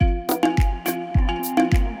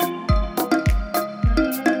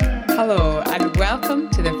Hello, and welcome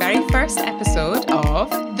to the very first episode of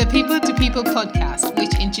the People to People podcast,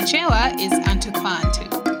 which in Chichewa is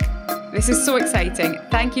Antukwantu. This is so exciting.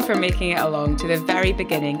 Thank you for making it along to the very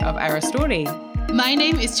beginning of our story. My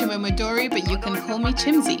name is Chimamodori, but you can call me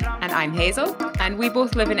Chimsy. And I'm Hazel, and we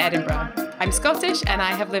both live in Edinburgh. I'm Scottish, and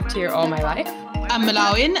I have lived here all my life. I'm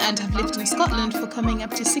Malawian and have lived in Scotland for coming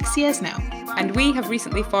up to 6 years now. And we have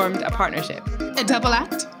recently formed a partnership. A double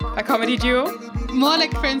act. A comedy duo. More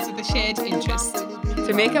like friends with a shared interest.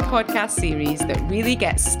 To make a podcast series that really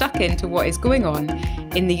gets stuck into what is going on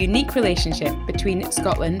in the unique relationship between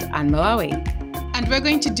Scotland and Malawi. And we're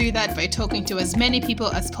going to do that by talking to as many people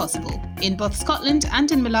as possible, in both Scotland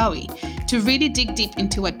and in Malawi, to really dig deep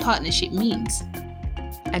into what partnership means.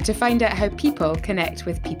 And to find out how people connect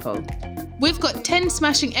with people. We've got 10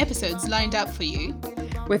 smashing episodes lined up for you.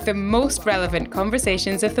 With the most relevant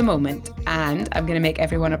conversations of the moment. And I'm going to make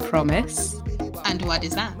everyone a promise. And what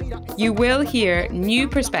is that? You will hear new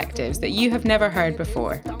perspectives that you have never heard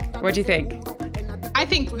before. What do you think? I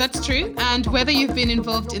think that's true. And whether you've been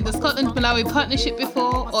involved in the Scotland-Malawi partnership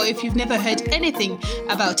before, or if you've never heard anything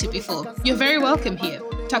about it before, you're very welcome here.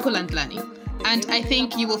 Takulandlani. And I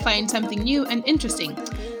think you will find something new and interesting.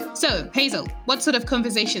 So, Hazel, what sort of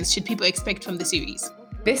conversations should people expect from the series?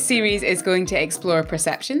 This series is going to explore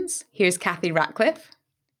perceptions. Here's Kathy Ratcliffe.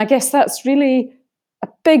 I guess that's really a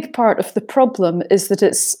big part of the problem, is that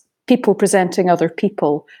it's people presenting other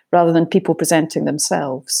people rather than people presenting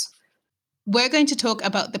themselves. We're going to talk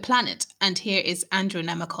about the planet, and here is Andrew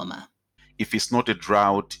Namakoma. If it's not a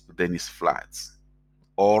drought, then it's floods.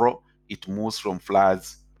 Or it moves from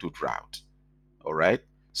floods to drought. All right?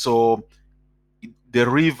 So the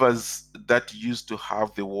rivers that used to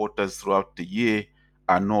have the waters throughout the year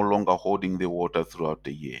are no longer holding the water throughout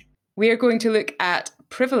the year. We are going to look at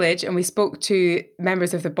privilege, and we spoke to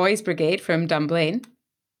members of the Boys Brigade from Dunblane.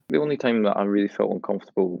 The only time that I really felt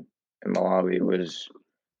uncomfortable in Malawi was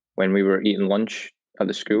when we were eating lunch at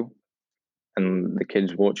the school and the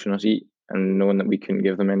kids watching us eat and knowing that we couldn't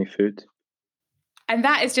give them any food. And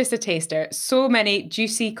that is just a taster. So many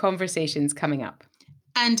juicy conversations coming up.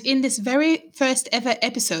 And in this very first ever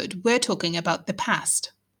episode, we're talking about the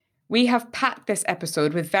past. We have packed this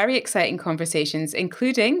episode with very exciting conversations,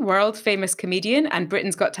 including world-famous comedian and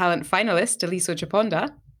Britain's Got Talent finalist, Daliso Chaponda.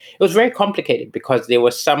 It was very complicated because there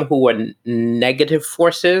were some who were negative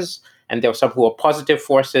forces and there were some who were positive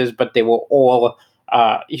forces, but they were all,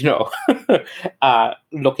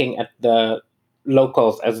 looking at the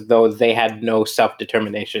locals as though they had no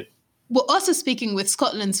self-determination. We're also speaking with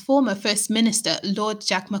Scotland's former First Minister, Lord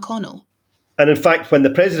Jack McConnell. And in fact, when the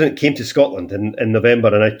President came to Scotland in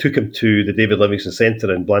November, and I took him to the David Livingstone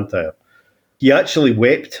Centre in Blantyre, he actually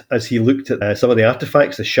wept as he looked at some of the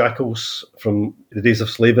artefacts, the shackles from the days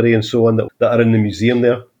of slavery and so on that are in the museum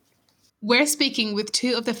there. We're speaking with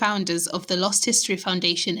two of the founders of the Lost History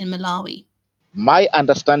Foundation in Malawi. My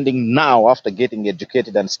understanding now, after getting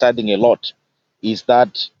educated and studying a lot, is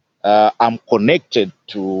that I'm connected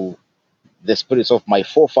to the spirits of my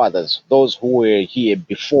forefathers, those who were here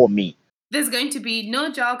before me. There's going to be no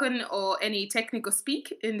jargon or any technical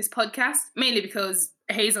speak in this podcast, mainly because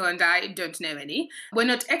Hazel and I don't know any. We're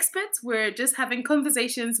not experts, we're just having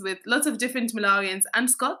conversations with lots of different Malawians and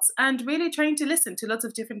Scots and really trying to listen to lots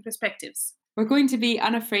of different perspectives. We're going to be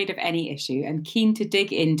unafraid of any issue and keen to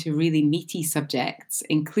dig into really meaty subjects,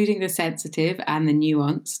 including the sensitive and the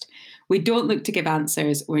nuanced. We don't look to give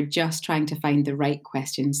answers, we're just trying to find the right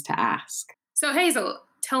questions to ask. So Hazel,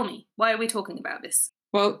 tell me, why are we talking about this?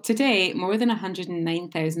 Well, today, more than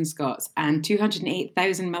 109,000 Scots and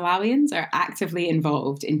 208,000 Malawians are actively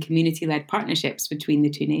involved in community-led partnerships between the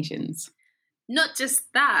two nations. Not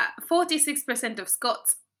just that, 46% of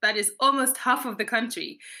Scots, that is almost half of the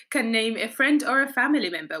country, can name a friend or a family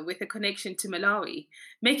member with a connection to Malawi,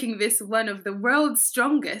 making this one of the world's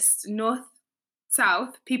strongest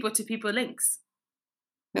north-south people-to-people links.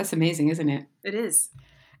 That's amazing, isn't it? It is.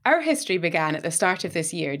 Our history began at the start of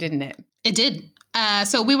this year, didn't it? It did.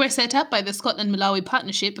 So we were set up by the Scotland-Malawi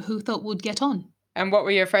partnership who thought would get on. And what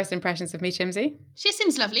were your first impressions of me, Chimsy? She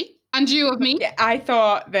seems lovely. And you of me? Yeah, I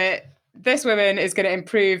thought that this woman is going to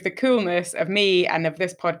improve the coolness of me and of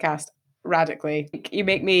this podcast radically. You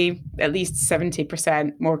make me at least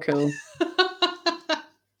 70% more cool.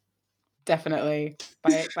 Definitely,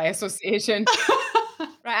 by association.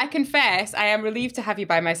 Right, I confess I am relieved to have you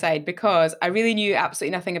by my side because I really knew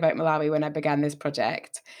absolutely nothing about Malawi when I began this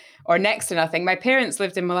project, or next to nothing. My parents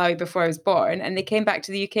lived in Malawi before I was born, and they came back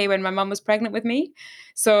to the UK when my mum was pregnant with me.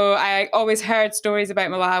 So I always heard stories about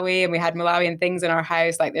Malawi, and we had Malawian things in our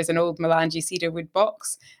house. Like there's an old Malanje cedarwood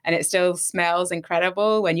box, and it still smells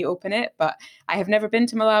incredible when you open it. But I have never been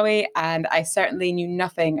to Malawi, and I certainly knew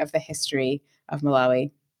nothing of the history of Malawi.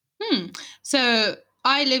 So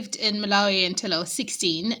I lived in Malawi until I was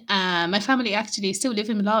 16. My family actually still live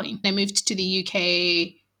in Malawi. I moved to the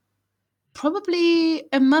UK probably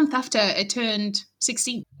a month after I turned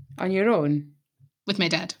 16. On your own? With my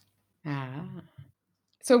dad.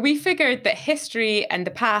 So we figured that history and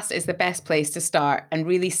the past is the best place to start and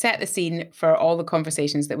really set the scene for all the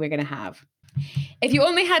conversations that we're going to have. If you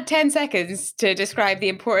only had 10 seconds to describe the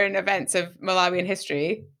important events of Malawian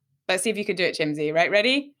history, let's see if you can do it, Chimsy. Right,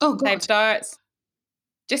 ready? Oh, God. Time starts.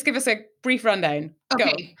 Just give us a brief rundown.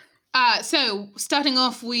 Okay. So starting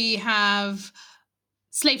off, we have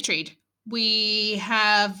slave trade. We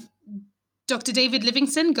have Dr. David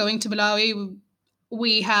Livingstone going to Malawi.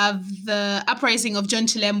 We have the uprising of John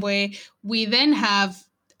Chilembwe. We then have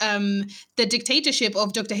the dictatorship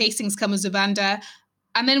of Dr. Hastings Kamuzubanda.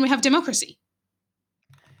 And then we have democracy.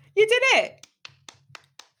 You did it.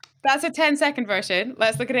 That's a 10-second version.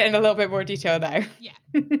 Let's look at it in a little bit more detail now. Yeah.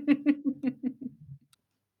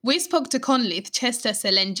 We spoke to Conlith Chester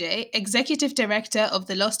Selenje, Executive Director of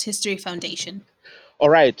the Lost History Foundation. All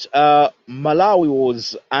right. Malawi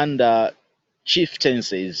was under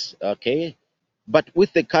chieftaincies, okay? But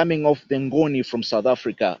with the coming of the Ngoni from South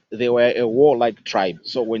Africa, they were a warlike tribe.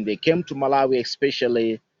 So when they came to Malawi,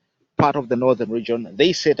 especially part of the northern region,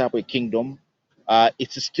 they set up a kingdom.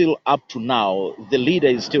 It's still up to now. The leader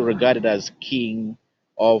is still regarded as king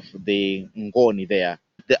of the Ngoni there.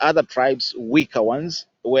 The other tribes, weaker ones,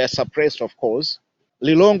 were suppressed, of course.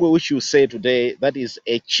 Lilongwe, which you say today, that is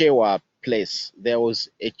a Chewa place. There was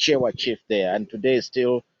a Chewa chief there, and today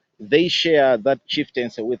still they share that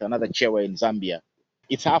chieftaincy with another Chewa in Zambia.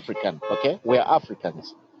 It's African, okay? We're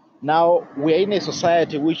Africans. Now, we're in a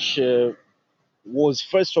society which was,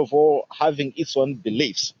 first of all, having its own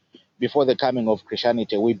beliefs before the coming of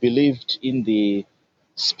Christianity. We believed in the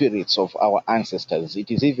spirits of our ancestors.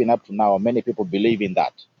 It is even up to now, many people believe in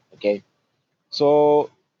that, okay? So,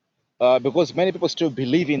 because many people still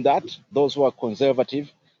believe in that, those who are conservative,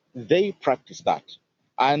 they practice that.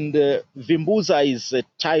 And Vimbuza is a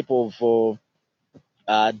type of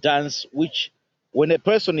dance which, when a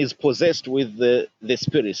person is possessed with the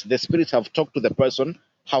spirits have talked to the person,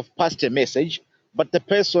 have passed a message, but the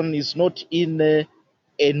person is not in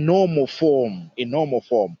a normal form.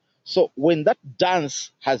 So when that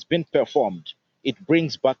dance has been performed, it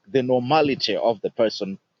brings back the normality of the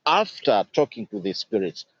person after talking to the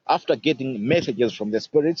spirits, after getting messages from the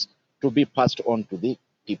spirits to be passed on to the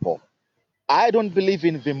people. I don't believe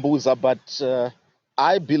in Vimbuza, but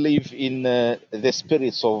I believe in the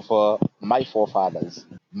spirits of my forefathers.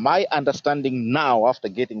 My understanding now, after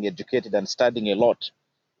getting educated and studying a lot,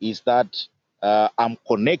 is that I'm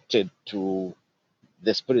connected to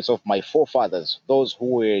the spirits of my forefathers, those who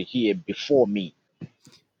were here before me.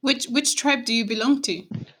 Which tribe do you belong to?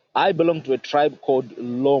 I belong to a tribe called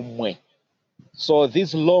Lomwe. So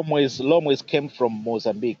these Lomwes came from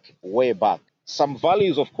Mozambique way back. Some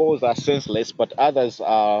values, of course, are senseless, but others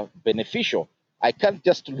are beneficial. I can't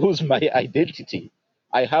just lose my identity.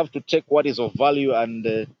 I have to take what is of value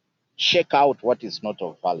and check out what is not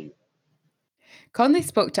of value. Conley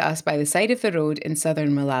spoke to us by the side of the road in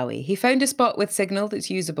southern Malawi. He found a spot with signal that's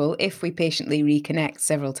usable if we patiently reconnect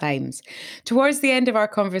several times. Towards the end of our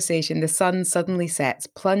conversation, the sun suddenly sets,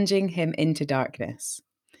 plunging him into darkness.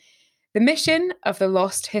 The mission of the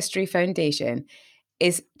Lost History Foundation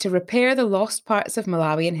is to repair the lost parts of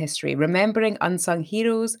Malawian history, remembering unsung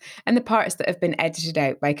heroes and the parts that have been edited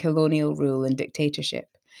out by colonial rule and dictatorship.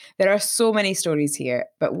 There are so many stories here,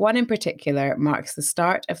 but one in particular marks the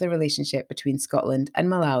start of the relationship between Scotland and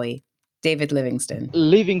Malawi. David Livingstone.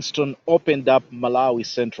 Livingstone opened up Malawi,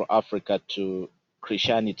 Central Africa to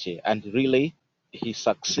Christianity, and really he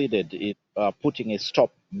succeeded in putting a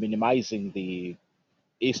stop, minimizing the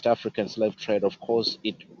East African slave trade. Of course,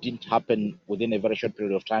 it didn't happen within a very short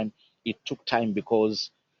period of time. It took time because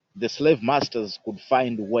the slave masters could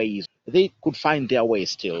find ways. They could find their way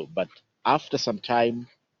still, but after some time,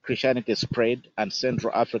 Christianity spread and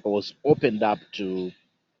Central Africa was opened up to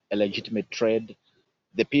a legitimate trade.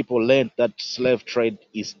 The people learned that slave trade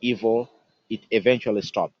is evil. It eventually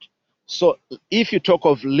stopped. So if you talk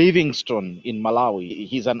of Livingstone in Malawi,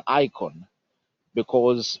 he's an icon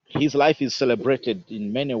because his life is celebrated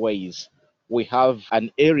in many ways. We have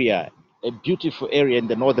an area a beautiful area in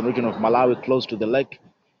the northern region of Malawi, close to the lake.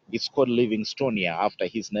 It's called Livingstonia after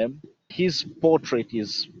his name. His portrait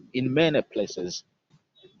is in many places.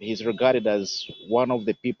 He's regarded as one of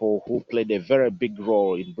the people who played a very big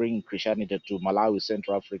role in bringing Christianity to Malawi,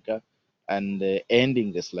 Central Africa, and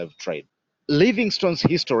ending the slave trade. Livingstone's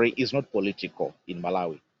history is not political in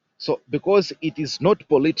Malawi. So because it is not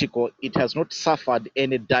political, it has not suffered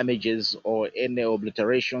any damages or any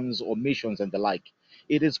obliterations, omissions, and the like.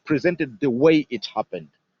 It is presented the way it happened.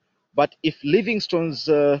 But if Livingstone's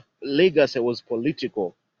legacy was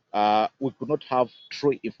political, we could not have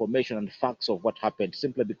true information and facts of what happened,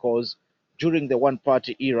 simply because during the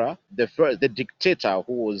one-party era, the dictator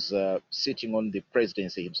who was sitting on the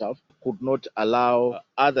presidency himself could not allow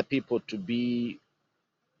other people to be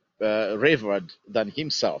revered than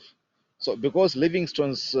himself. So because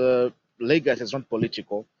Livingstone's legacy is not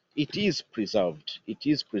political, it is preserved. It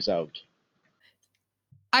is preserved.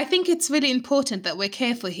 I think it's really important that we're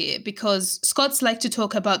careful here because Scots like to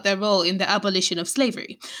talk about their role in the abolition of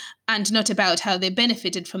slavery and not about how they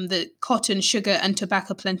benefited from the cotton, sugar, and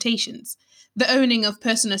tobacco plantations. The owning of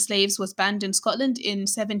personal slaves was banned in Scotland in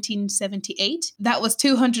 1778. That was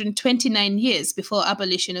 229 years before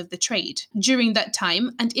abolition of the trade. During that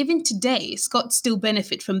time, and even today, Scots still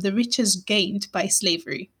benefit from the riches gained by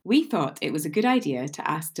slavery. We thought it was a good idea to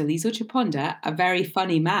ask Daliso Chiponda, a very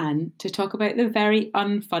funny man, to talk about the very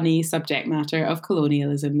unfunny subject matter of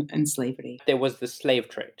colonialism and slavery. There was the slave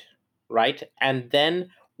trade, right? And then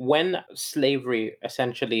when slavery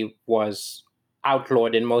essentially was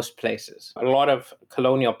outlawed in most places, a lot of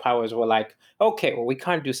colonial powers were like, okay, well, we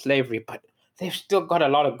can't do slavery, but they've still got a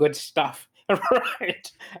lot of good stuff,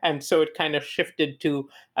 right? And so it kind of shifted to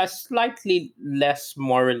a slightly less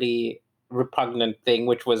morally repugnant thing,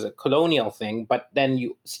 which was a colonial thing, but then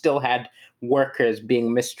you still had workers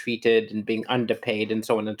being mistreated and being underpaid and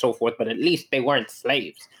so on and so forth, but at least they weren't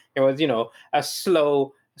slaves. It was, a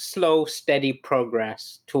slow, steady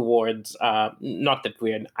progress towards, not that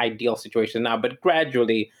we're in an ideal situation now, but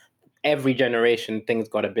gradually, every generation, things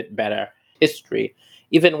got a bit better. History,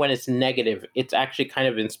 even when it's negative, it's actually kind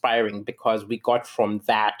of inspiring because we got from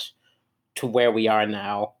that to where we are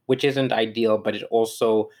now, which isn't ideal, but it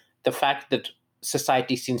also, the fact that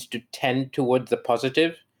society seems to tend towards the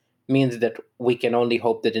positive means that we can only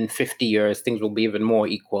hope that in 50 years, things will be even more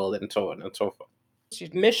equal and so on and so forth.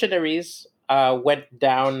 Missionaries went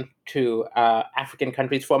down to African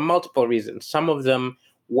countries for multiple reasons. Some of them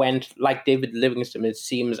went, like David Livingstone, it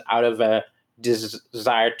seems, out of a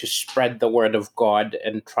desire to spread the word of God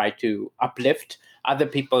and try to uplift. Other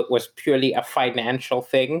people, it was purely a financial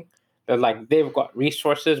thing. They're like, they've got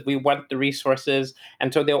resources, we want the resources.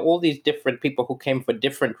 And so there are all these different people who came for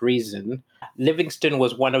different reasons. Livingstone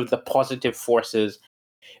was one of the positive forces.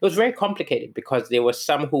 It was very complicated because there were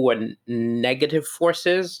some who were negative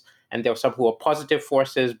forces and there were some who were positive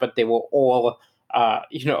forces, but they were all,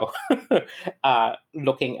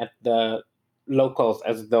 looking at the locals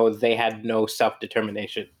as though they had no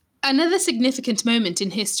self-determination. Another significant moment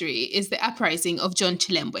in history is the uprising of John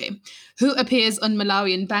Chilembwe, who appears on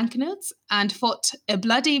Malawian banknotes and fought a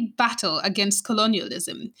bloody battle against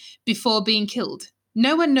colonialism before being killed.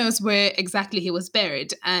 No one knows where exactly he was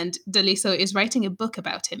buried, and Daliso is writing a book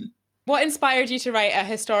about him. What inspired you to write a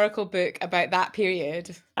historical book about that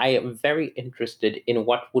period? I am very interested in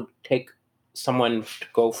what would take someone to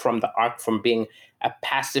go from being a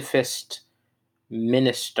pacifist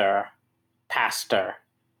minister, pastor,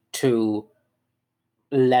 to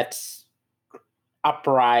let's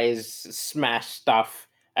uprise, smash stuff,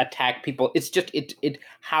 attack people. It's just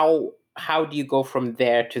how do you go from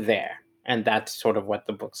there to there? And that's sort of what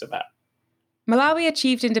the book's about. Malawi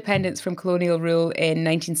achieved independence from colonial rule in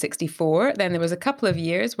 1964. Then there was a couple of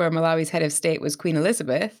years where Malawi's head of state was Queen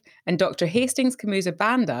Elizabeth and Dr. Hastings Kamuzu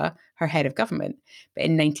Banda, her head of government. But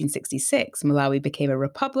in 1966, Malawi became a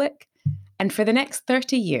republic. And for the next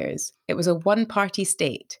 30 years, it was a one-party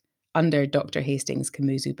state under Dr. Hastings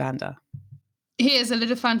Kamuzu Banda. Here's a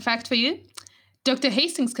little fun fact for you. Dr.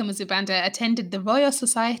 Hastings Kamuzu Banda attended the Royal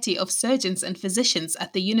Society of Surgeons and Physicians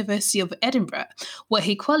at the University of Edinburgh, where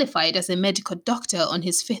he qualified as a medical doctor on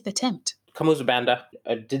his 5th attempt. Kamuzu Banda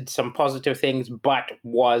did some positive things, but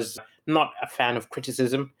was not a fan of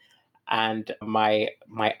criticism. And my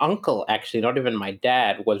uncle, actually, not even my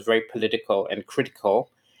dad, was very political and critical.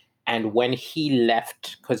 And when he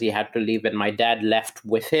left, because he had to leave, and my dad left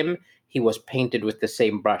with him, he was painted with the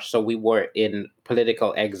same brush. So we were in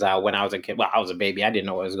political exile when I was a kid. Well, I was a baby. I didn't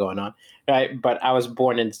know what was going on, right? But I was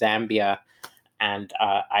born in Zambia, and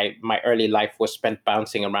my early life was spent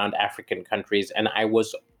bouncing around African countries. And I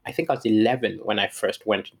think I was 11 when I first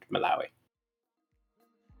went into Malawi.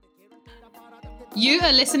 You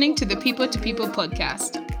are listening to the People to People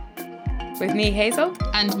podcast. With me, Hazel.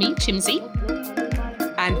 And me, Chimsy.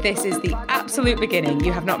 And this is the absolute beginning.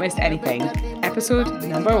 You have not missed anything. Episode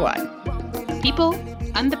number 1. People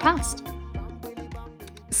and the past.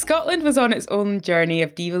 Scotland was on its own journey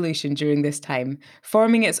of devolution during this time,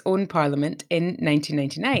 forming its own parliament in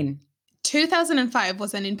 1999. 2005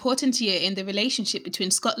 was an important year in the relationship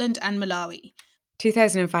between Scotland and Malawi.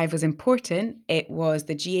 2005 was important. It was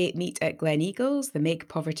the G8 meet at Gleneagles, the Make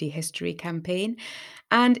Poverty History campaign,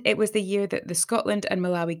 and it was the year that the Scotland and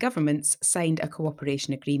Malawi governments signed a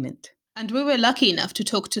cooperation agreement. And we were lucky enough to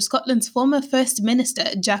talk to Scotland's former First Minister,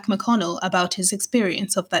 Jack McConnell, about his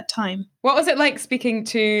experience of that time. What was it like speaking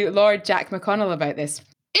to Lord Jack McConnell about this?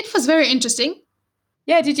 It was very interesting.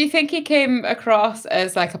 Yeah, did you think he came across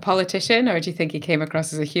as like a politician, or do you think he came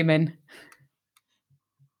across as a human?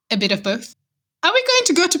 A bit of both. Are we going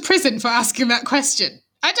to go to prison for asking that question?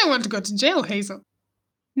 I don't want to go to jail, Hazel.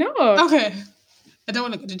 No. Okay. I don't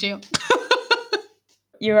want to go to jail.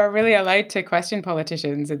 You are really allowed to question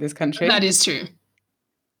politicians in this country. That is true.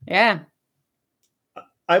 Yeah.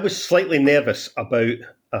 I was slightly nervous about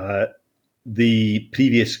the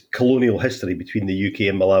previous colonial history between the UK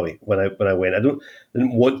and Malawi when I went. I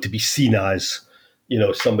didn't want to be seen as,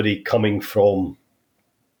 somebody coming from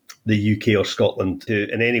the UK or Scotland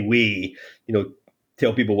to in any way,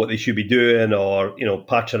 tell people what they should be doing or,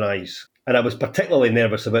 patronise. And I was particularly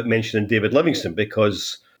nervous about mentioning David Livingstone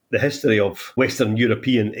because the history of Western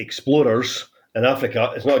European explorers in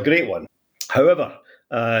Africa is not a great one. However,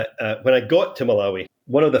 when I got to Malawi,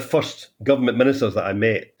 one of the first government ministers that I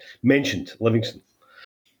met mentioned Livingstone.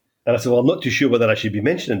 And I said, well, I'm not too sure whether I should be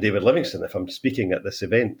mentioning David Livingstone if I'm speaking at this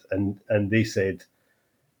event. And they said,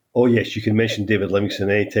 oh, yes, you can mention David Livingstone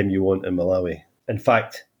anytime you want in Malawi. In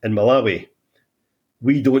fact, in Malawi,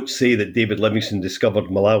 we don't say that David Livingstone discovered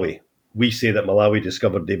Malawi. We say that Malawi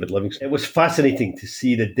discovered David Livingstone. It was fascinating to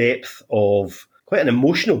see the depth of quite an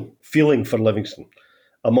emotional feeling for Livingstone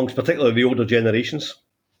amongst particularly the older generations.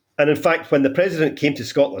 And in fact, when the president came to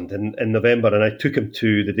Scotland in November and I took him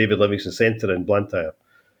to the David Livingstone Centre in Blantyre,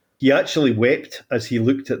 he actually wept as he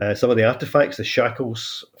looked at some of the artefacts, the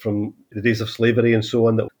shackles from the days of slavery and so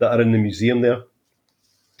on that are in the museum there.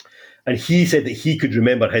 And he said that he could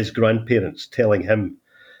remember his grandparents telling him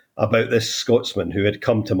about this Scotsman who had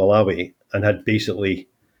come to Malawi and had basically,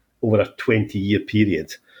 over a 20-year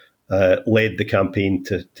period, led the campaign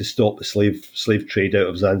to stop the slave trade out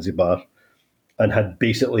of Zanzibar and had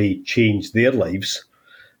basically changed their lives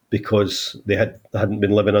because they hadn't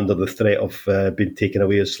been living under the threat of being taken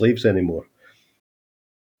away as slaves anymore.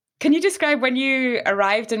 Can you describe when you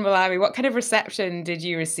arrived in Malawi, what kind of reception did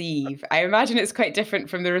you receive? I imagine it's quite different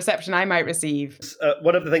from the reception I might receive.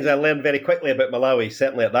 One of the things I learned very quickly about Malawi,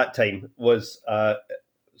 certainly at that time, was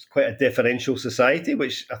it's quite a deferential society,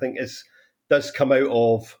 which I think does come out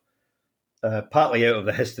of, partly out of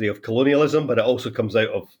the history of colonialism, but it also comes out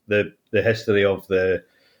of the history of the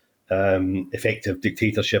effective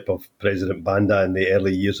dictatorship of President Banda in the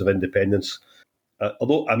early years of independence.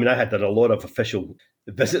 Although, I had done a lot of official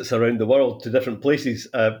visits around the world to different places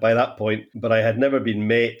by that point, but I had never been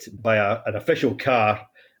met by an official car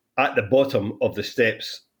at the bottom of the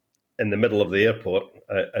steps in the middle of the airport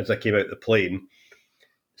as I came out the plane,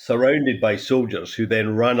 surrounded by soldiers who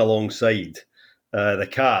then ran alongside the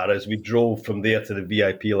car as we drove from there to the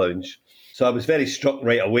VIP lounge. So I was very struck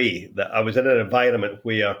right away that I was in an environment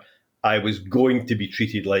where I was going to be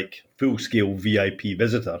treated like full-scale VIP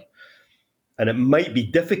visitor. And it might be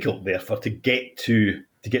difficult, therefore, to get to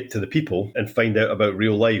the people and find out about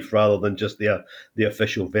real life rather than just the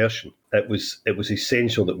official version. It was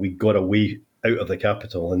essential that we got away out of the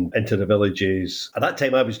capital and into the villages. At that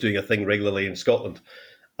time, I was doing a thing regularly in Scotland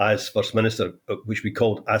as First Minister, which we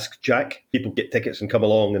called Ask Jack. People get tickets and come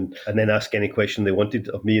along and then ask any question they wanted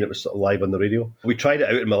of me, and it was sort of live on the radio. We tried it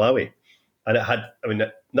out in Malawi, and it had,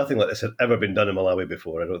 nothing like this had ever been done in Malawi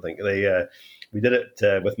before, I don't think. We did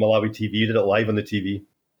it with Malawi TV, did it live on the TV.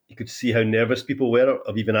 You could see how nervous people were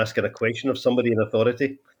of even asking a question of somebody in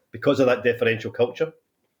authority because of that deferential culture.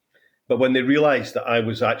 But when they realised that I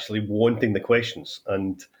was actually wanting the questions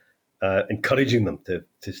and encouraging them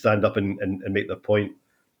to stand up and make their point,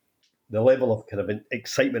 the level of kind of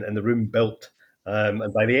excitement in the room built.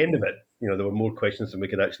 And by the end of it, there were more questions than we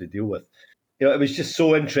could actually deal with. It was just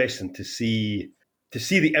so interesting to see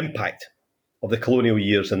the impact of the colonial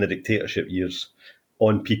years and the dictatorship years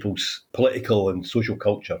on people's political and social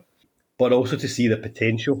culture, but also to see the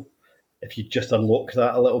potential if you just unlock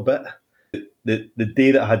that a little bit. The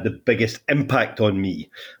day that had the biggest impact on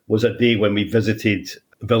me was a day when we visited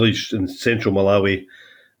a village in central Malawi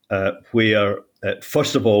where,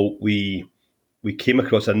 first of all, we we came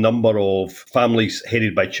across a number of families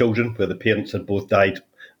headed by children where the parents had both died,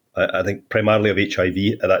 I think primarily of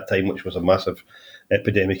HIV at that time, which was a massive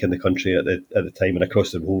epidemic in the country at the time and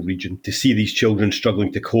across the whole region. To see these children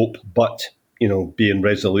struggling to cope, but being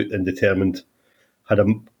resolute and determined, had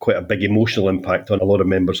quite a big emotional impact on a lot of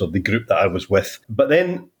members of the group that I was with. But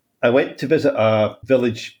then I went to visit a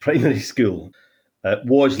village primary school. It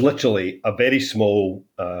was literally a very small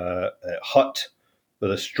hut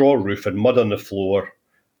with a straw roof and mud on the floor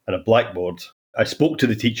and a blackboard. I spoke to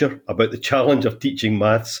the teacher about the challenge of teaching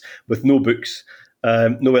maths with no books,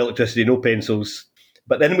 no electricity, no pencils.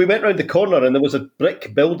 But then we went round the corner and there was a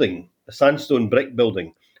brick building, a sandstone brick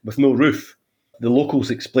building with no roof. The locals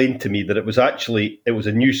explained to me that it was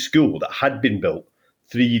a new school that had been built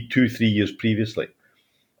 3 years previously.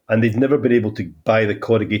 And they'd never been able to buy the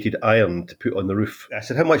corrugated iron to put on the roof. I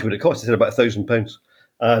said, how much would it cost? They said about £1,000.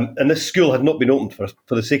 And this school had not been opened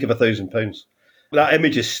for the sake of £1,000. That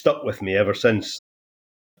image has stuck with me ever since.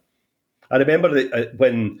 I remember that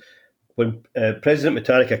when President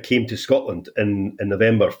Mutharika came to Scotland in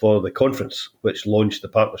November for the conference, which launched the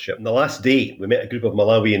partnership. On the last day, we met a group of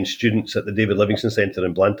Malawian students at the David Livingstone Centre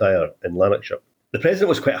in Blantyre in Lanarkshire. The president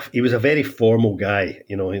was he was a very formal guy,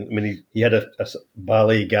 he had a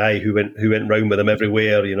ballet guy who went round with him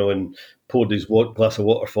everywhere, and poured his glass of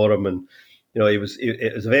water for him. And, it was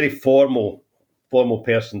a very formal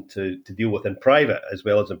person to deal with in private as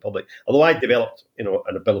well as in public. Although I developed,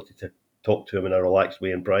 an ability to talk to him in a relaxed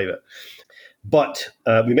way in private. But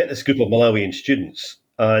we met this group of Malawian students,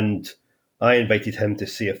 and I invited him to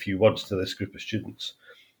say a few words to this group of students.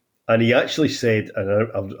 And he actually said,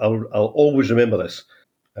 and I'll always remember this,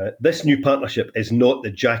 this new partnership is not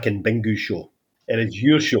the Jack and Bingu show. It is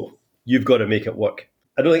your show. You've got to make it work.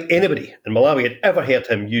 I don't think anybody in Malawi had ever heard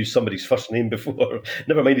him use somebody's first name before,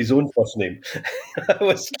 never mind his own first name.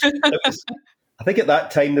 I think at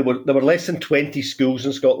that time there were less than 20 schools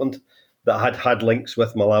in Scotland that had links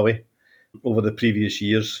with Malawi over the previous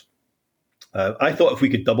years. I thought if we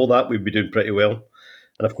could double that, we'd be doing pretty well.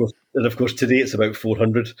 And of course, today it's about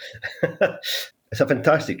 400. It's a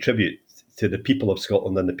fantastic tribute to the people of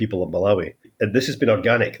Scotland and the people of Malawi. And this has been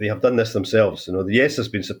organic. They have done this themselves. Yes, there's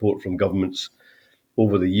been support from governments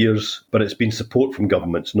over the years, but it's been support from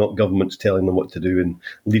governments, not governments telling them what to do and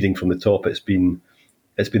leading from the top. It's been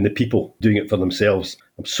the people doing it for themselves.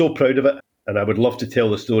 I'm so proud of it. And I would love to tell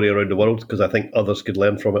the story around the world because I think others could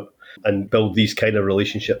learn from it and build these kind of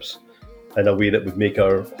relationships in a way that would make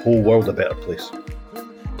our whole world a better place.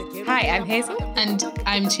 Hi, I'm Hazel. And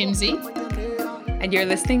I'm Chimsy. And you're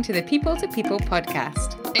listening to the People to People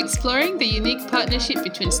podcast, exploring the unique partnership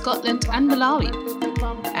between Scotland and Malawi.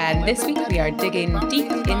 And this week we are digging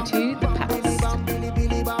deep into the past.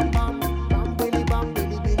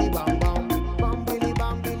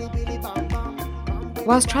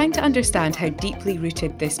 Whilst trying to understand how deeply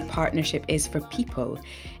rooted this partnership is for people,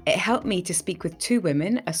 it helped me to speak with two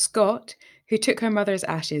women, a Scot who took her mother's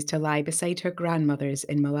ashes to lie beside her grandmother's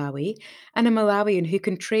in Malawi, and a Malawian who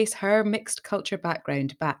can trace her mixed culture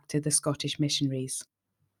background back to the Scottish missionaries.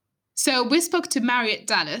 So we spoke to Mariette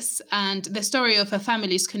Dallas, and the story of her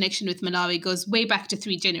family's connection with Malawi goes way back to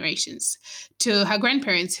 3 generations, to her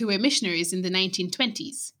grandparents who were missionaries in the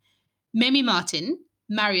 1920s. Memi Martin,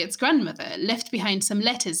 Mariette's grandmother, left behind some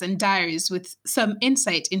letters and diaries with some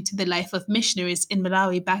insight into the life of missionaries in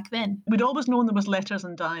Malawi back then. We'd always known there was letters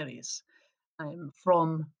and diaries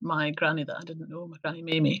from my granny that I didn't know, my granny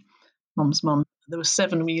Mamie, Mum's mum. There were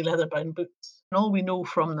 7 wee leather-bound books. And all we know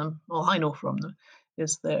from them, all I know from them,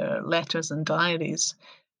 is their letters and diaries.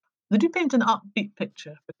 They do paint an upbeat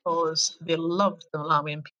picture because they loved the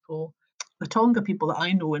Malawian people. The Tonga people that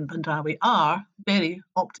I know in Bandawi are very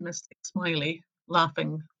optimistic, smiley,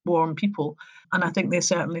 laughing, warm people. And I think they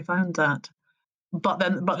certainly found that. But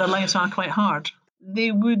their lives are quite hard.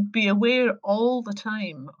 They would be aware all the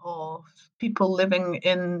time of people living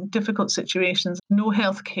in difficult situations, no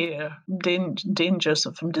health care, dangers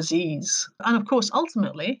from disease. And of course,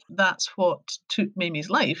 ultimately, that's what took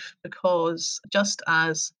Mamie's life, because just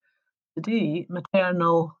as today,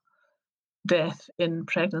 maternal death in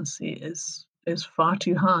pregnancy is far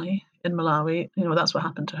too high in Malawi. That's what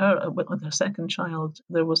happened to her with her second child.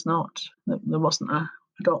 There wasn't a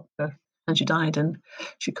doctor. And she died, and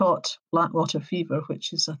she caught blackwater fever,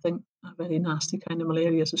 which is, I think, a very nasty kind of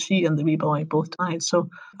malaria. So she and the wee boy both died. So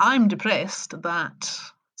I'm depressed that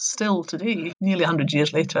still today, nearly 100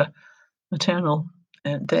 years later, maternal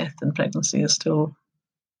death in pregnancy is still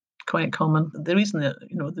quite common. The reason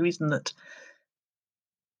that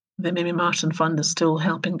the Mamie Martin Fund is still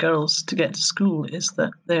helping girls to get to school is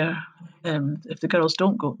that if the girls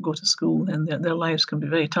don't go to school, then their lives can be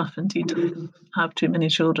very tough indeed. To have too many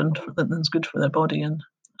children that's good for their body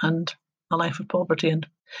and a life of poverty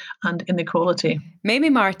and inequality. Mamie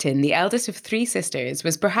Martin, the eldest of 3 sisters,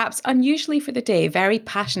 was perhaps unusually for the day very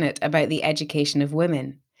passionate about the education of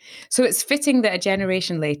women. So it's fitting that a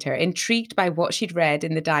generation later, intrigued by what she'd read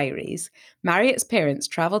in the diaries, Marriott's parents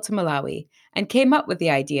travelled to Malawi and came up with the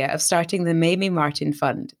idea of starting the Mamie Martin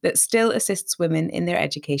Fund that still assists women in their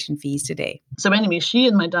education fees today. So anyway, she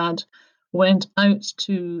and my dad went out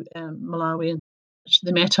to Malawi, and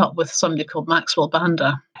they met up with somebody called Maxwell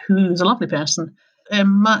Banda, who's a lovely person.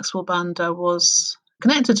 Maxwell Banda was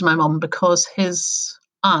connected to my mum because his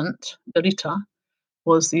aunt, Dorita,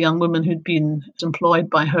 was the young woman who'd been employed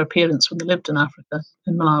by her parents when they lived in Africa,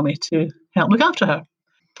 in Malawi, to help look after her.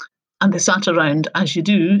 And they sat around, as you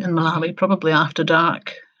do in Malawi, probably after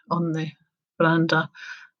dark on the veranda,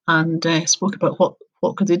 and spoke about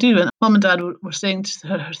what could they do. And Mum and Dad were saying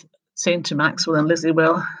to Maxwell and Lizzie,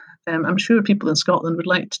 well, I'm sure people in Scotland would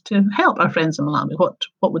like to help our friends in Malawi.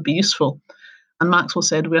 What would be useful? And Maxwell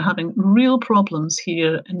said, we're having real problems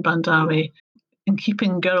here in Bandawe in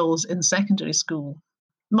keeping girls in secondary school.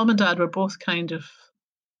 Mum and Dad were both kind of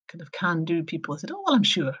can-do people. They said, oh, well, I'm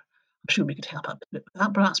sure we could help out with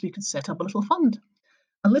that. Perhaps we could set up a little fund.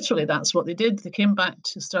 And literally that's what they did. They came back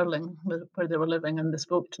to Stirling, where they were living, and they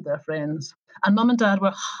spoke to their friends. And Mum and Dad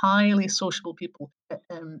were highly sociable people.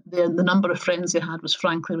 The number of friends they had was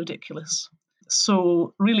frankly ridiculous.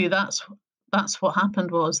 So really that's what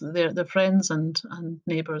happened, was their friends and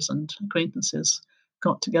neighbours and acquaintances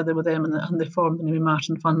got together with them, and they formed the Mamie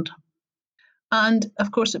Martin Fund. And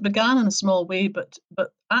of course it began in a small way, but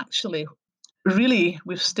actually really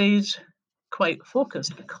we've stayed quite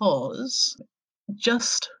focused, because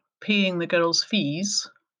just paying the girls' fees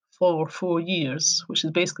for 4 years, which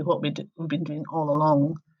is basically what we've been doing all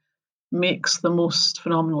along, makes the most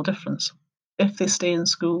phenomenal difference. If they stay in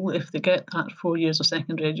school, if they get that 4 years of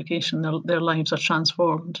secondary education, their lives are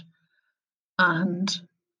transformed. And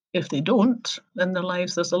if they don't, then their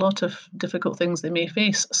lives, there's a lot of difficult things they may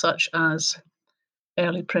face, such as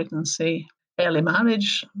early pregnancy, early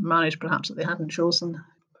marriage perhaps that they hadn't chosen,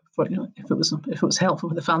 for if it was helpful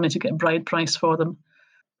for the family to get a bride price for them.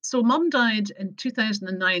 So Mum died in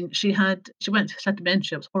 2009. She had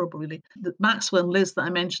dementia. It was horrible, really. The Maxwell and Liz that I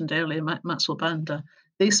mentioned earlier, Maxwell Banda,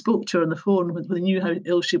 they spoke to her on the phone when they knew how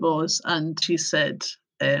ill she was, and she said,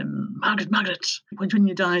 Margaret, when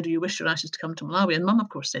you die, do you wish your ashes to come to Malawi? And Mum, of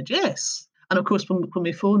course, said yes. And of course, when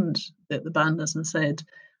we phoned the Bandas and said,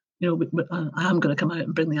 I am going to come out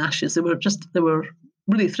and bring the ashes, they were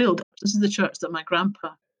really thrilled. This is the church that my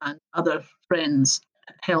grandpa and other friends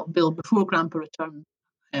helped build before Grandpa returned.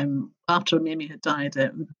 After Mamie had died,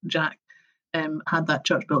 Jack had that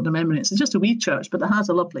church built in memory. It's just a wee church, but it has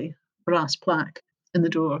a lovely brass plaque in the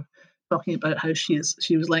door talking about how she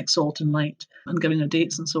was like salt and light, and giving her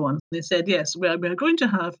dates and so on. They said, yes, we are going to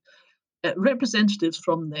have representatives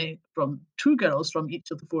from 2 girls from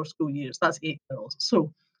each of the 4 school years. That's 8 girls.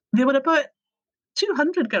 So there were about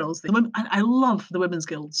 200 girls. I love the women's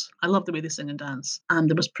guilds. I love the way they sing and dance. And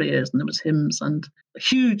there was prayers and there was hymns and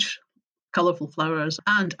huge colourful flowers.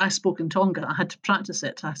 And I spoke in Tonga. I had to practice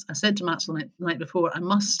it. I said to Maxwell the night before, I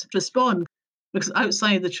must respond, because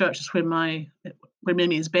outside the church is where Mamie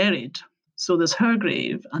is buried. So there's her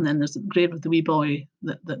grave, and then there's the grave of the wee boy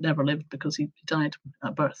that never lived because he died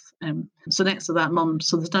at birth. So next to that, Mum.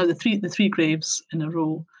 So there's now the three graves in a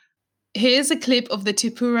row. Here's a clip of the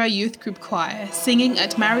Tipura Youth Group Choir singing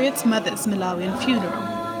at Marriott's mother's Malawian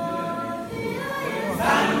funeral.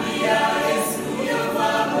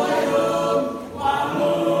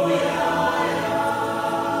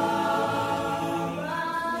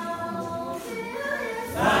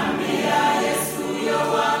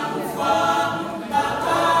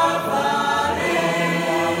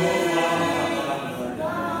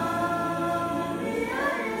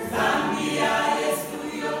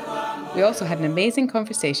 We also had an amazing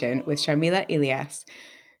conversation with Sharmila Ilyas,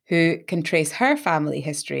 who can trace her family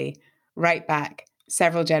history right back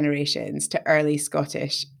several generations to early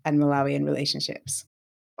Scottish and Malawian relationships.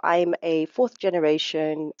 I'm a 4th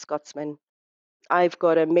generation Scotsman. I've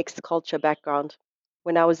got a mixed culture background.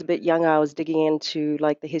 When I was a bit younger, I was digging into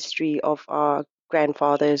the history of our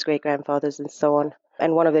grandfathers, great-grandfathers, and so on.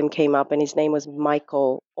 And one of them came up, and his name was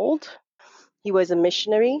Michael Auld. He was a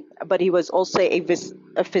missionary, but he was also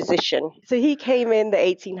a physician. So he came in the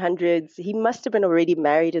 1800s. He must have been already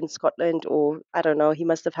married in Scotland, or I don't know, he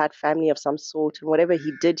must have had family of some sort. And whatever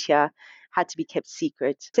he did here had to be kept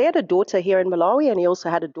secret. So he had a daughter here in Malawi, and he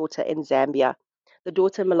also had a daughter in Zambia. The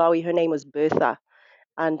daughter in Malawi, her name was Bertha,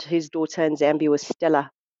 and his daughter in Zambia was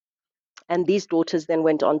Stella. And these daughters then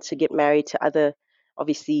went on to get married to other,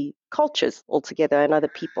 obviously, cultures altogether and other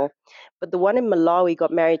people. But the one in Malawi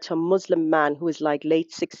got married to a Muslim man who was like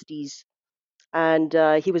late 60s. And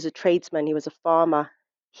he was a tradesman, he was a farmer.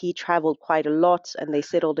 He traveled quite a lot and they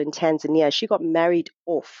settled in Tanzania. She got married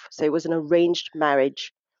off. So it was an arranged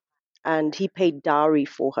marriage. And he paid dowry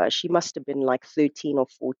for her. She must have been like 13 or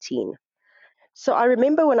 14. So I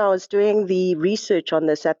remember when I was doing the research on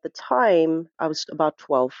this at the time, I was about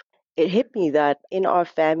 12. It hit me that in our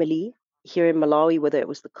family here in Malawi, whether it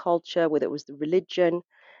was the culture, whether it was the religion,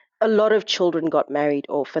 a lot of children got married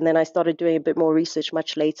off. And then I started doing a bit more research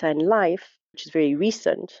much later in life, which is very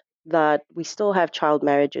recent, that we still have child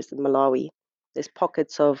marriages in Malawi. There's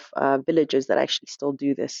pockets of villages that actually still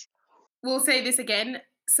do this. We'll say this again.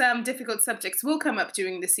 Some difficult subjects will come up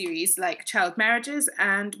during the series, like child marriages,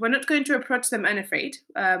 and we're not going to approach them unafraid,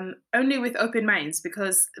 only with open minds,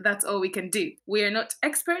 because that's all we can do. We are not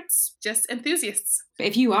experts, just enthusiasts. But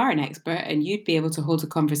if you are an expert and you'd be able to hold a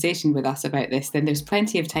conversation with us about this, then there's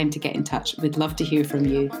plenty of time to get in touch. We'd love to hear from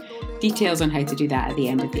you. Details on how to do that at the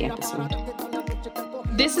end of the episode.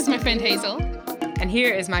 This is my friend Hazel. And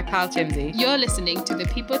here is my pal Chimsy. You're listening to the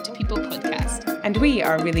People to People podcast. And we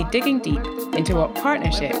are really digging deep into what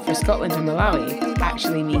partnership for Scotland and Malawi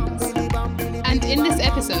actually means. And in this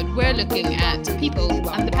episode, we're looking at people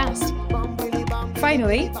and the past.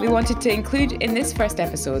 Finally, we wanted to include in this first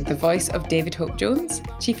episode the voice of David Hope Jones,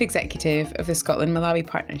 Chief Executive of the Scotland-Malawi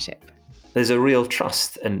Partnership. There's a real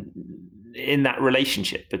trust and in that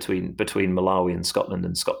relationship between Malawi and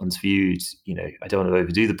Scotland's viewed, I don't want to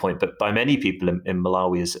overdo the point, but by many people in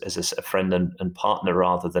Malawi as a friend and partner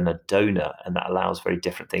rather than a donor, and that allows very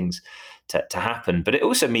different things to happen. But it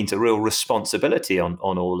also means a real responsibility on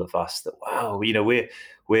all of us that, wow,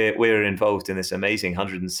 we're involved in this amazing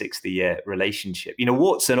 160-year relationship.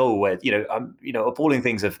 Warts and all, where appalling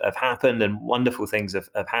things have happened and wonderful things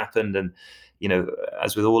have happened, and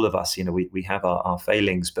as with all of us, we have our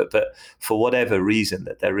failings, but for whatever reason,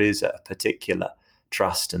 that there is a particular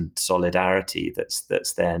trust and solidarity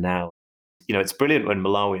that's there now. It's brilliant when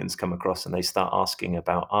Malawians come across and they start asking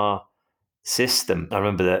about our system. I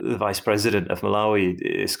remember the Vice President of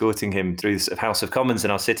Malawi escorting him through the House of Commons,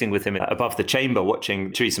 and I was sitting with him above the chamber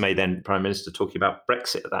watching Theresa May, then Prime Minister, talking about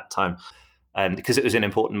Brexit at that time. And because it was an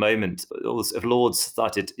important moment, all of Lords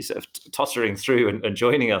started sort of tottering through and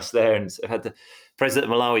joining us there, and sort of had the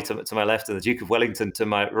President of Malawi to my left and the Duke of Wellington to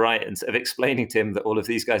my right, and sort of explaining to him that all of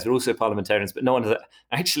these guys are also parliamentarians, but no one has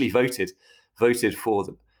actually voted for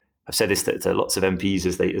them. I've said this to lots of MPs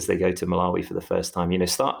as they go to Malawi for the first time.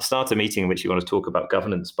 Start a meeting in which you want to talk about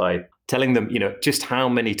governance by telling them, just how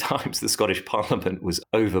many times the Scottish Parliament was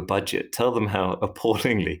over budget. Tell them how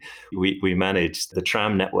appallingly we managed the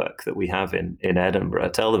tram network that we have in Edinburgh.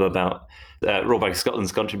 Tell them about Royal Bank of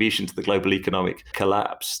Scotland's contribution to the global economic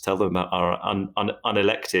collapse. Tell them about our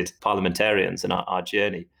unelected parliamentarians and our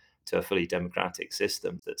journey to a fully democratic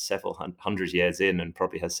system that's several hundred years in and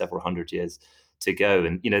probably has several hundred years to go.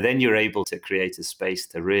 And then you're able to create a space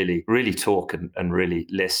to really, really talk and really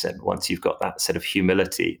listen once you've got that sort of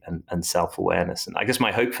humility and self-awareness. And I guess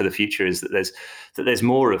my hope for the future is that there's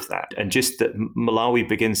more of that, and just that Malawi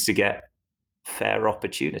begins to get fair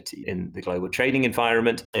opportunity in the global trading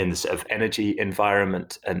environment, in the sort of energy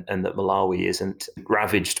environment, and that Malawi isn't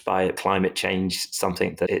ravaged by climate change,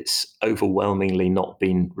 something that it's overwhelmingly not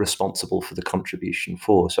been responsible for the contribution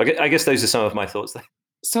for. So I guess those are some of my thoughts there.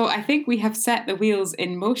 So I think we have set the wheels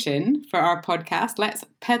in motion for our podcast. Let's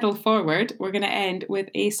pedal forward. We're going to end with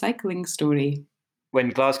a cycling story. When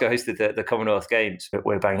Glasgow hosted the Commonwealth Games,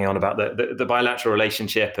 we're banging on about the bilateral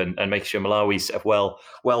relationship and making sure Malawi's well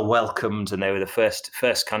welcomed, and they were the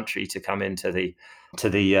first country to come into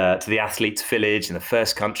the athletes' village and the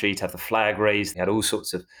first country to have the flag raised. They had all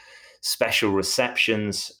sorts of special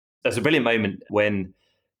receptions. There's a brilliant moment when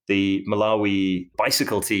the Malawi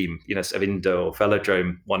bicycle team, sort of indoor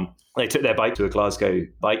velodrome one, they took their bike to a Glasgow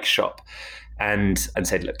bike shop and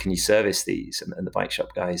said, look, can you service these? And the bike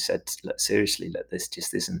shop guy said, look, seriously, this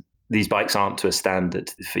just isn't, these bikes aren't to a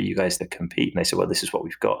standard for you guys to compete. And they said, well, this is what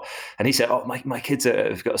we've got. And he said, oh, my kids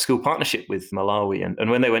have got a school partnership with Malawi. And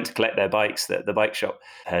when they went to collect their bikes, the bike shop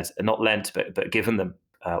had not lent, but given them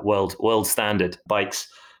world standard bikes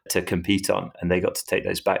to compete on, and they got to take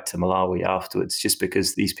those back to Malawi afterwards, just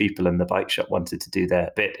because these people in the bike shop wanted to do their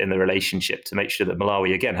bit in the relationship to make sure that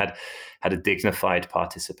Malawi again had a dignified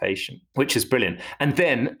participation, which is brilliant. And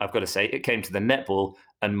then I've got to say, it came to the netball,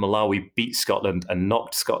 and Malawi beat Scotland and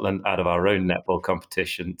knocked Scotland out of our own netball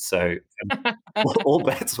competition. So all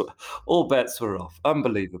bets were off.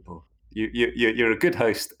 Unbelievable. You're a good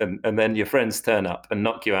host, and then your friends turn up and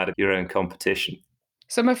knock you out of your own competition.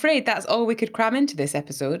 So I'm afraid that's all we could cram into this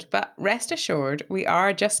episode, but rest assured, we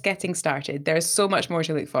are just getting started. There's so much more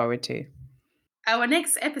to look forward to. Our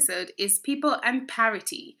next episode is People and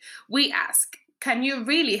Parity. We ask, can you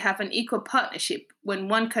really have an equal partnership when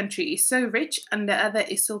one country is so rich and the other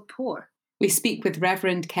is so poor? We speak with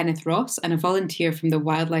Reverend Kenneth Ross and a volunteer from the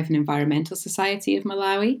Wildlife and Environmental Society of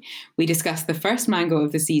Malawi. We discuss the first mango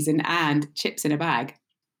of the season and chips in a bag.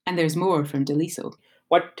 And there's more from Daliso.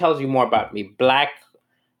 What tells you more about me? Black,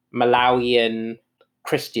 Malawian,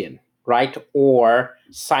 Christian, right? Or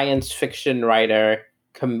science fiction writer,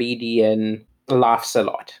 comedian, laughs a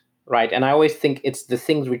lot, right? And I always think it's the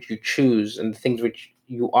things which you choose and the things which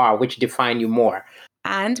you are, which define you more.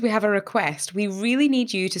 And we have a request. We really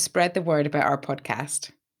need you to spread the word about our podcast.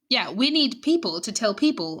 Yeah, we need people to tell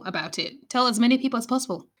people about it. Tell as many people as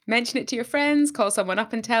possible. Mention it to your friends, call someone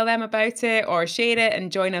up and tell them about it, or share it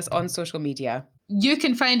and join us on social media. You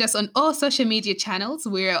can find us on all social media channels.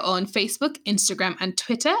 We're on Facebook, Instagram, and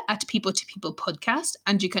Twitter at People to People Podcast.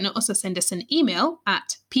 And you can also send us an email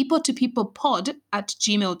at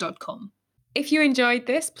peopletopeoplepod@gmail.com. If you enjoyed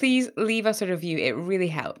this, please leave us a review. It really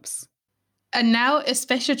helps. And now a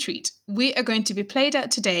special treat. We are going to be played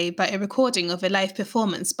out today by a recording of a live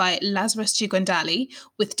performance by Lazarus Chigondali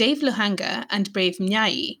with Dave Luhanga and Brave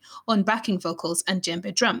Mnyai on backing vocals and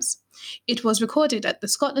djembe drums. It was recorded at the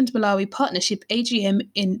Scotland-Malawi Partnership AGM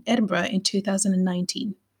in Edinburgh in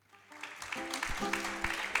 2019.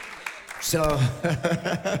 So,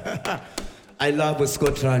 I love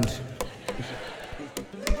Scotland.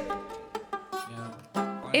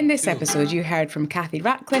 In this episode, you heard from Kathy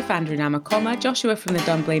Ratcliffe, Andrew Namakoma, Joshua from the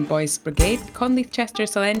Dunblane Boys Brigade, Conleith Chester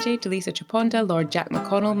Solenje, Delisa Chaponda, Lord Jack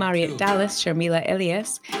McConnell, Mariette Dallas, Sharmila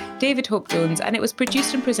Ilias, David Hope Jones, and it was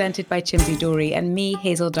produced and presented by Chimsy Dory and me,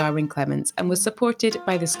 Hazel Darwin Clements, and was supported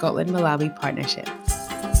by the Scotland-Malawi Partnership.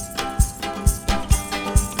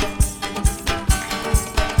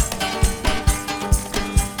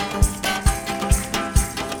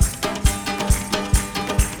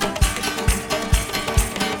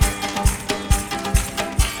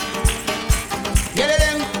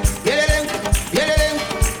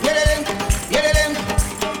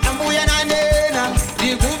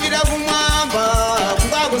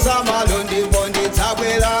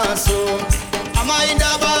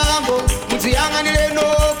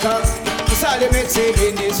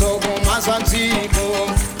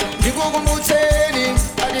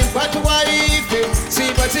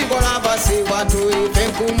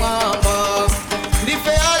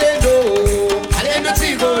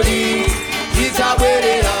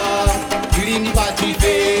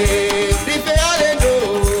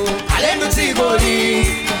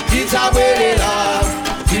 It's a way,